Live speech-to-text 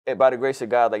And by the grace of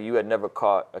God, like you had never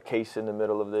caught a case in the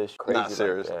middle of this? Crazy Not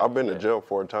serious. Like I've been to jail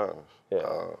 4 times.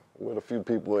 Yeah. With a few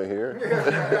people in here.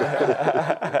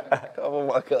 Oh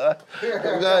my God.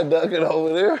 The guy ducking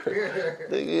over there.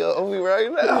 Nigga, you owe me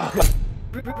right now.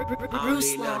 I don't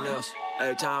need nothing else.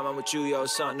 Every time I'm with you, yo,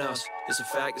 it's something else. It's a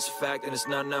fact, and it's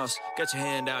nothing else. Got your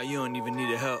hand out, you don't even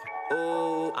need the help.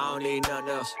 Ooh, I don't need nothing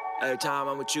else. Every time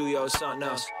I'm with you, yo, it's something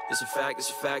else. It's a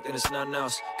fact, and it's nothing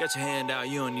else. Got your hand out,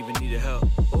 you don't even need the help.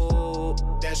 Ooh,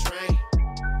 that's right.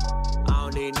 I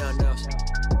don't need nothing else.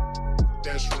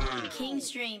 That's right. King's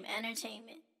Dream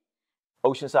Entertainment.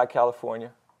 Oceanside,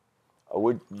 California.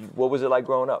 What was it like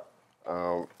growing up?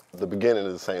 The beginning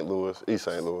is St. Louis, East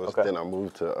St. Louis. Okay. Then I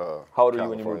moved to How old were California. you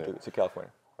when you moved to California?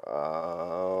 I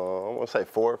want to say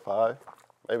 4 or 5,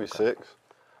 maybe 6.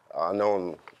 I've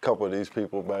known a couple of these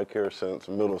people back here since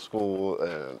middle school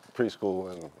and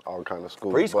preschool and all kind of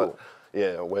schools. Preschool? But,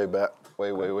 yeah, way back.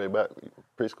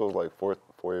 Preschool is like 4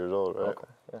 years old, right? Okay.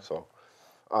 Yeah. So,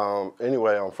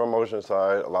 anyway, I'm from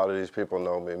Oceanside. A lot of these people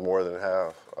know me, more than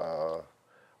half.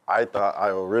 I thought I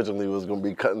originally was going to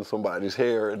be cutting somebody's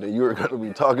hair and then you were going to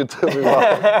be talking to me.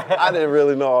 I didn't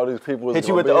really know all these people was Hit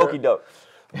you with the okie doke.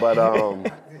 But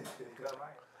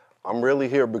I'm really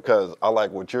here because I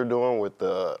like what you're doing with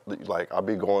the, like, I'll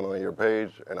be going on your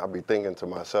page and I'll be thinking to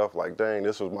myself, like, dang,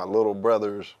 this was my little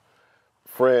brother's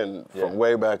friend from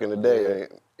way back in the day.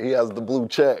 Yeah. He has the blue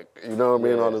check, you know what I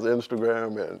mean, on his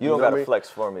Instagram. And You don't got to flex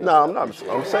for me. No, I'm not.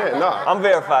 I'm saying, no. I'm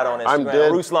verified on Instagram. I'm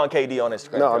dead. Ruslan KD on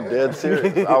Instagram. No, I'm dead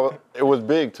serious. It was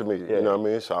big to me, you know what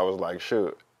I mean? So I was like,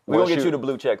 shoot. We're going to get you the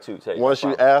blue check too, Tage. Once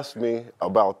you asked me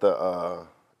about the,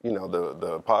 you know,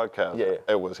 the podcast,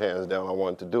 it was hands down. I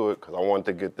wanted to do it because I wanted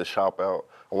to get the shop out.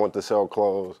 I wanted to sell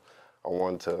clothes. I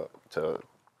wanted to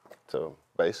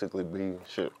basically be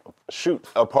shoot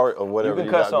a part of whatever you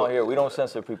can cuss on here. We don't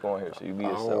censor people on here, so you be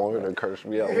yourself. I don't want her to curse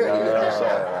me out.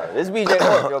 This is BJ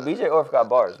Orf, yo. BJ Orf got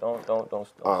bars. Don't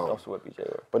sweat BJ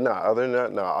Orf. But nah, other than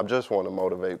that, no. I just want to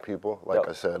motivate people. Like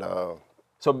I said.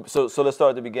 So let's start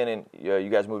at the beginning. Yeah, you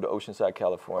guys moved to Oceanside,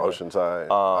 California.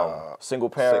 Oceanside. Single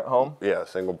parent home? Yeah,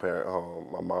 single parent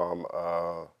home. My mom,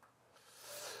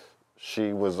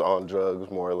 she was on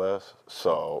drugs more or less.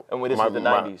 So. And when this was the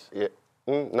 90s? Yeah.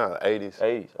 No, 80s.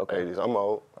 80s, okay. 80s. I'm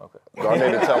old. Okay. Do I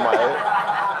need to tell my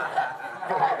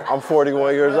age? I'm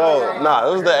 41 years old. Nah,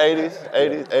 it was the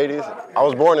 80s. I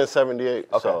was born in 78,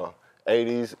 so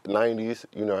 80s, 90s,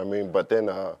 you know what I mean? But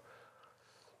then,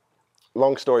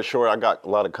 long story short, I got a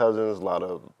lot of cousins, a lot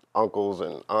of uncles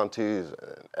and aunties,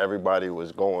 and everybody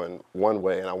was going one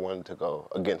way, and I wanted to go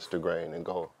against the grain and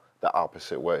go the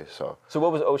opposite way. So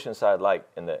what was Oceanside like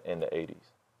in the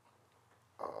 80s?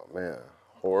 Oh, man.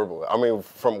 Horrible. I mean,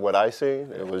 from what I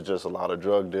seen, it was just a lot of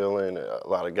drug dealing, a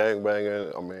lot of gang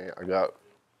banging. I mean, I got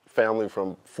family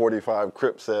from 45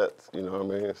 Crip sets, you know what I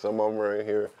mean? Some of them are in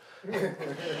here.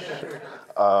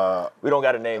 We don't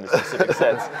got to name the specific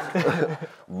sets.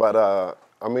 But,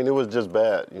 I mean, it was just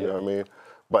bad, you know what I mean?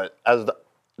 But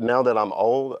now that I'm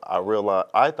old, I realize,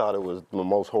 I thought it was the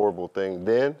most horrible thing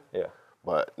then. Yeah.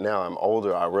 But now I'm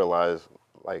older, I realize,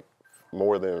 like,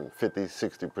 more than 50,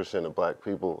 60% of black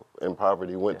people in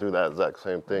poverty went through that exact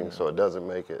same thing, so it doesn't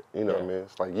make it, you know what I mean?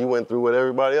 It's like you went through what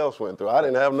everybody else went through. I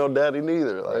didn't have no daddy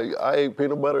neither. Like, I ate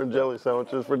peanut butter and jelly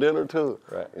sandwiches for dinner too.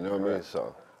 Right. You know what I mean?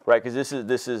 So. Right, because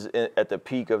this is at the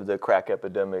peak of the crack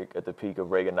epidemic, at the peak of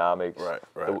Reaganomics. Right.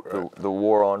 The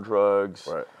war on drugs.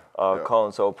 Right.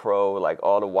 COINTELPRO, like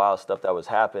all the wild stuff that was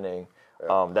happening.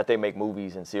 That they make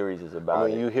movies and series about. I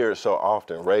mean, you hear it so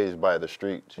often, raised by the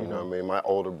streets, you know what I mean? My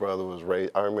older brother was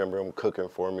raised, I remember him cooking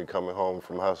for me, coming home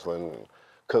from hustling,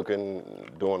 cooking,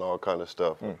 doing all kind of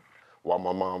stuff, while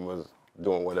my mom was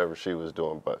doing whatever she was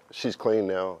doing. But she's clean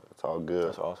now, it's all good.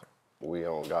 That's awesome. We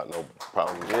don't got no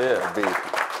problems with beef, you know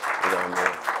what I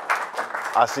mean?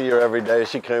 I see her every day.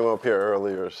 She came up here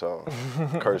earlier, so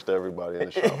cursed everybody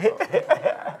in the shop.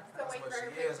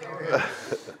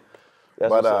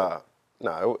 But,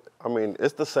 no, I mean,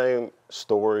 it's the same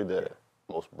story that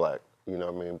most black, you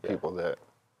know what I mean, people that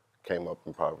came up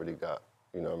in poverty got,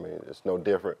 you know what I mean? It's no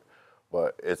different,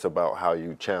 but it's about how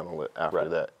you channel it after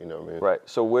that, you know what I mean? Right.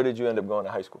 So where did you end up going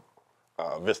to high school?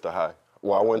 Vista High.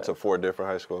 Well, I went to 4 different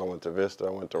high schools. I went to Vista,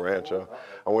 I went to Rancho,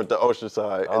 I went to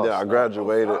Oceanside, and then I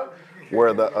graduated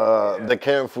where the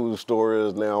canned food store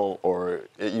is now, or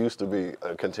it used to be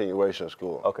a continuation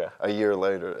school. Okay. A year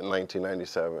later, in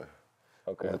 1997.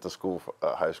 Okay. I went to school,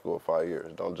 high school 5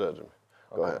 years. Don't judge me.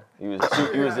 Go ahead. He was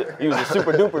a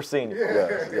super duper senior.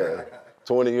 Yeah.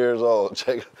 20 years old.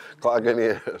 Check clocking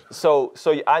in. So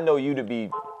I know you to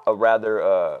be a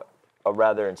rather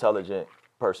intelligent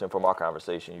person from our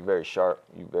conversation. You're very sharp.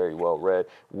 You're very well read.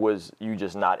 Was you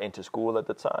just not into school at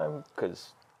the time?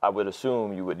 Because I would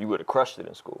assume you would have crushed it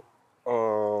in school.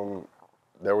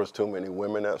 There was too many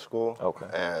women at school. Okay.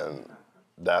 And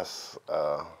that's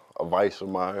a vice of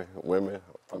mine, women.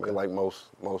 I mean, like most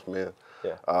men.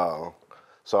 Yeah.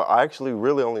 So I actually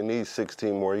really only need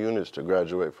 16 more units to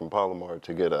graduate from Palomar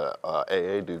to get a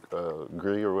AA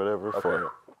degree or whatever. Okay.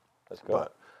 Let's go.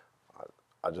 But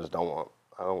I just don't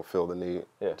feel the need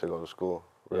to go to school,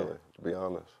 really, to be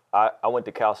honest. I went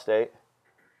to Cal State,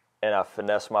 and I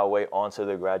finessed my way onto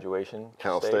the graduation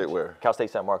Cal stage. State where? Cal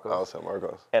State San Marcos. Oh, San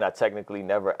Marcos. And I technically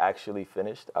never actually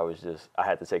finished. I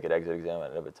had to take an exit exam. I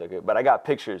never took it. But I got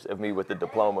pictures of me with the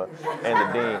diploma and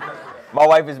the dean. My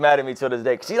wife is mad at me till this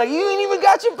day. She's like, you ain't even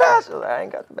got your bachelor's. I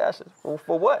ain't got the bachelor's.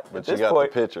 For what? But you got the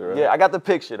picture, right? Yeah, I got the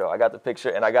picture, though. I got the picture,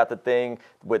 and I got the thing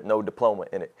with no diploma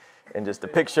in it. And just the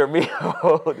picture of me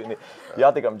holding it.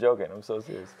 Y'all think I'm joking. I'm so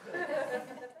serious.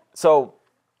 So,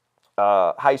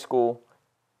 high school,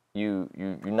 you're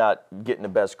not getting the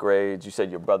best grades. You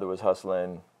said your brother was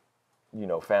hustling. You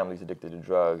know, family's addicted to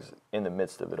drugs in the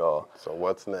midst of it all. So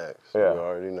what's next? Yeah. You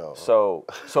already know. So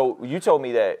you told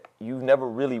me that you've never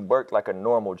really worked like a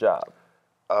normal job.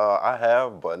 I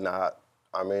have, but not,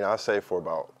 I mean, I say for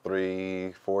about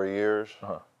 3-4 years.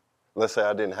 Let's say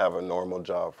I didn't have a normal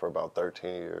job for about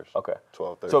 13 years. Okay.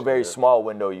 12, 13 So a very years. small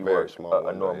window you worked small a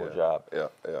window, normal job. Yeah.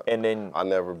 And then I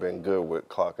never been good with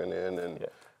clocking in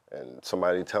and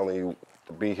somebody telling you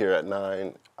to be here at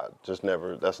 9. That's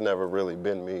never really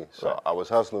been me. So I was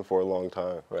hustling for a long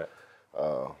time. Right.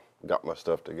 Got my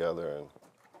stuff together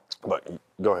but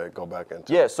go ahead, go back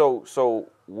into it. So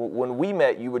when we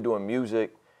met, you were doing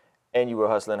music and you were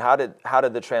hustling. How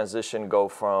did the transition go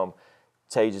from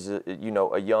Tage is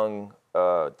a young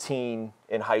teen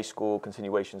in high school,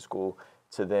 continuation school,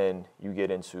 to then you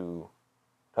get into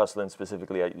hustling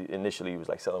specifically? Initially, it was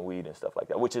like selling weed and stuff like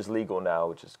that, which is legal now,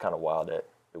 which is kind of wild that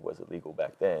it wasn't legal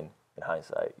back then in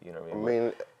hindsight. You know what I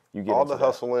mean? I mean, all the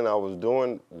hustling I was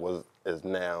doing is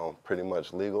now pretty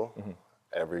much legal.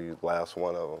 Every last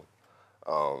one of them.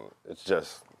 It's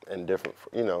just indifferent,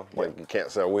 like you can't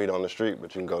sell weed on the street,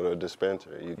 but you can go to a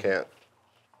dispensary. You can't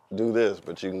do this,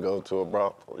 but you can go to a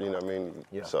brothel, you know what I mean?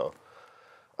 Yeah. So,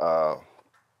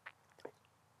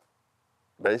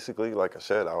 basically, like I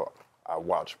said, I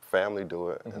watch family do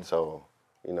it, and so,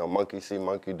 monkey see,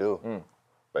 monkey do.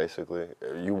 Basically,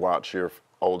 you watch your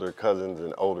older cousins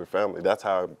and older family. That's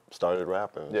how I started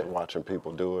rapping, watching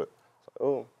people do it.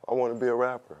 Oh, I want to be a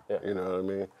rapper, you know what I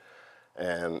mean?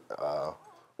 And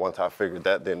once I figured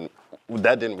that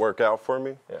didn't work out for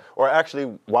me. Or actually,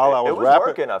 while I was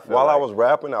rapping, I was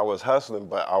rapping, I was hustling,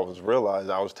 but I realized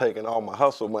I was taking all my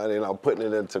hustle money and I'm putting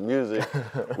it into music.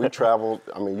 We traveled.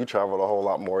 I mean, you traveled a whole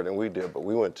lot more than we did, but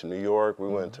we went to New York, we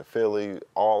went to Philly,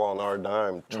 all on our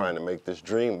dime, trying to make this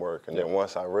dream work. And then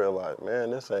once I realized, man,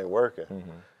 this ain't working,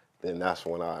 then that's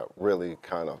when I really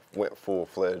kind of went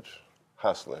full-fledged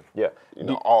hustling. Yeah.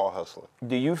 All hustling.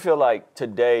 Do you feel like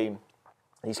today,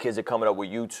 these kids are coming up with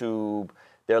YouTube,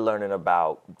 they're learning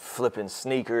about flipping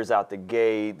sneakers out the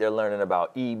gate, they're learning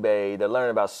about eBay, they're learning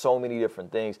about so many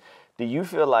different things. Do you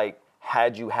feel like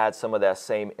had you had some of that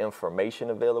same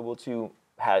information available to you,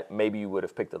 maybe you would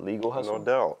have picked a legal hustle? No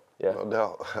doubt. Yeah. No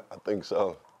doubt. I think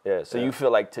so. Yeah. So you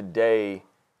feel like today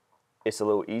it's a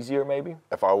little easier maybe?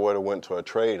 If I would have went to a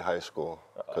trade high school,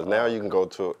 because now you can go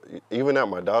to, even at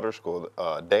my daughter's school,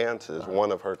 dance is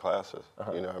one of her classes,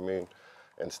 you know what I mean?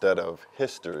 Instead of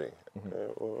history.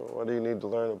 What do you need to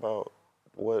learn about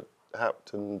what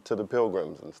happened to the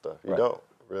Pilgrims and stuff? You don't,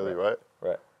 really, right?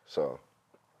 Right. So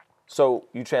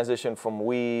you transition from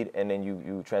weed and then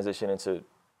you transition into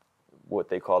what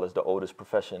they call as the oldest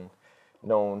profession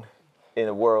known in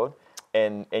the world.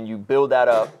 And you build that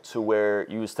up to where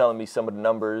you was telling me some of the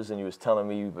numbers and you was telling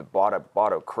me you bought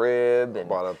a crib. And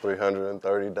bought a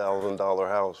 $330,000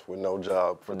 house with no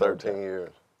job for 13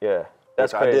 years. Yeah.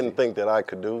 That's crazy. I didn't think that I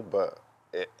could do, but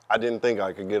I didn't think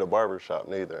I could get a barbershop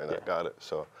neither, and I got it.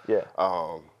 So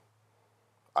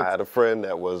I had a friend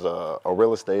that was a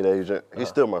real estate agent. He's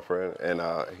still my friend, and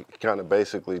he kind of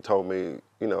basically told me,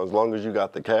 as long as you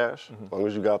got the cash, as long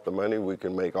as you got the money, we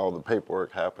can make all the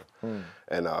paperwork happen.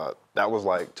 And that was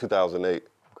like 2008,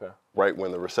 right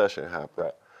when the recession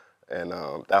happened. And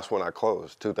that's when I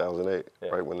closed, 2008,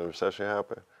 right when the recession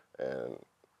happened. And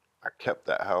I kept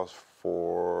that house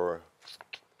for,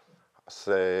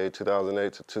 say,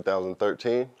 2008 to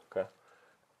 2013.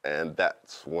 And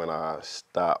that's when I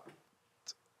stopped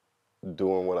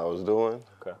doing what I was doing,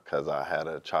 because I had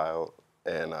a child,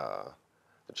 and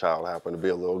the child happened to be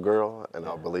a little girl, and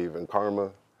I believe in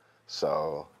karma.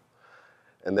 So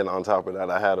And then on top of that,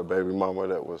 I had a baby mama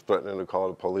that was threatening to call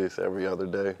the police every other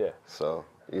day. Yeah. So,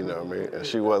 you know what I mean? And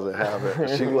she wasn't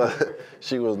having,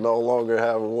 she was no longer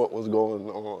having what was going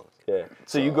on. Yeah.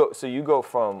 So you go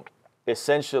from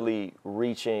essentially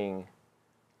reaching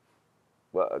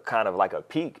kind of like a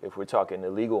peak, if we're talking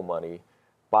illegal money,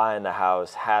 buying the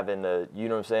house, having the, you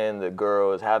know what I'm saying, the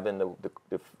girls, having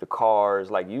the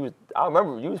cars. Like I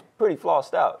remember you was pretty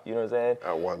flossed out, you know what I'm saying?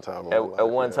 At one time. At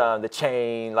one time, the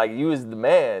chain, like you was the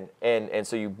man. And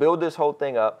so you build this whole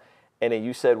thing up, and then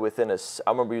you said I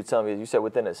remember you telling me, you said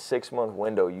within a 6-month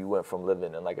window, you went from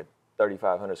living in like a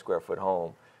 3,500 square foot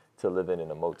home to living in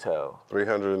a motel.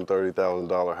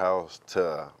 $330,000 house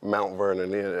to Mount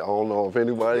Vernon Inn. I don't know if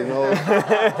anybody knows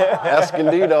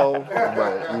Escondido,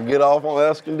 but you get off on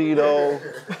Escondido.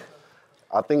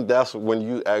 I think that's when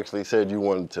you actually said you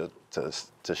wanted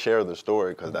to share the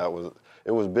story, because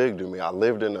it was big to me. I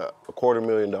lived in a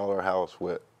 $250,000 house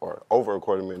or over a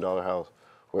 $250,000 house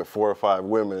with 4 or 5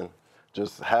 women,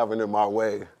 just having it my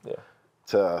way. Yeah.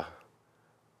 To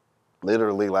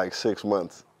literally like 6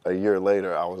 months. A year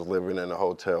later, I was living in a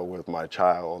hotel with my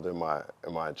child and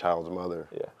my child's mother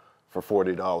for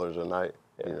 $40 a night.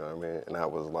 Yeah. You know what I mean? And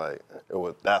that was like,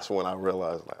 that's when I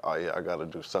realized, like, oh yeah, I got to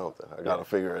do something. I got to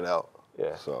figure it out.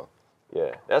 Yeah. So.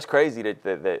 Yeah, that's crazy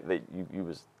that you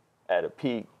was at a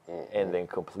peak and then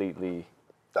completely.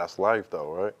 That's life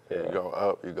though, right? Yeah. You go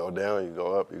up, you go down, you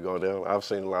go up, you go down. I've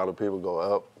seen a lot of people go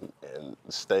up and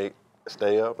stay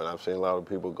up, and I've seen a lot of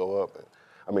people go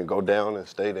down and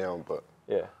stay down, but.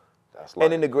 Yeah. That's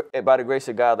life. And by the grace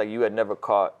of God, like you had never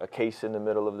caught a case in the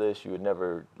middle of this. You had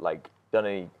never like done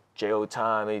any jail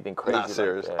time, anything crazy. Not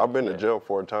serious. Like that. I've been to jail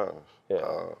 4 times.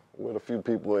 Yeah. With a few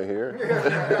people in here.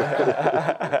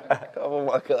 Oh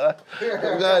my God.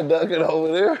 The guy ducking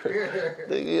over there.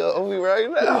 Think he on me right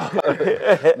now.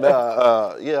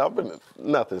 Yeah, I've been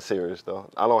nothing serious though.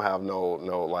 I don't have no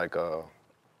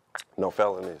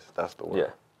felonies. That's the word.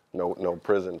 Yeah. No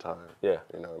prison time. Yeah.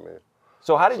 You know what I mean?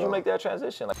 So how did you make that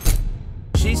transition? Like,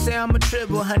 She say I'm a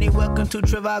tribble, honey, welcome to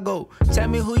Trivago. Tell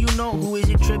me who you know, who is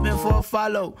it tripping for a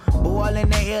follow? Ball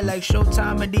in the air like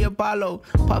Showtime at the Apollo.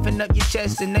 Puffing up your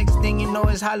chest, the next thing you know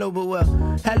is hollow. But well,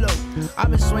 hello,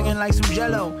 I've been swinging like some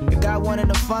jello. The guy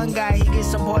wanted a fun guy, he gets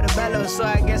some portobello. So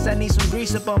I guess I need some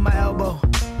grease up on my elbow.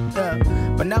 Yeah,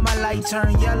 but now my light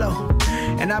turned yellow.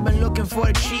 And I've been looking for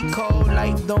the cheat code.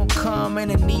 Life don't come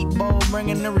in a neat bowl,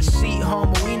 bringing the receipt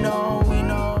home. But we know.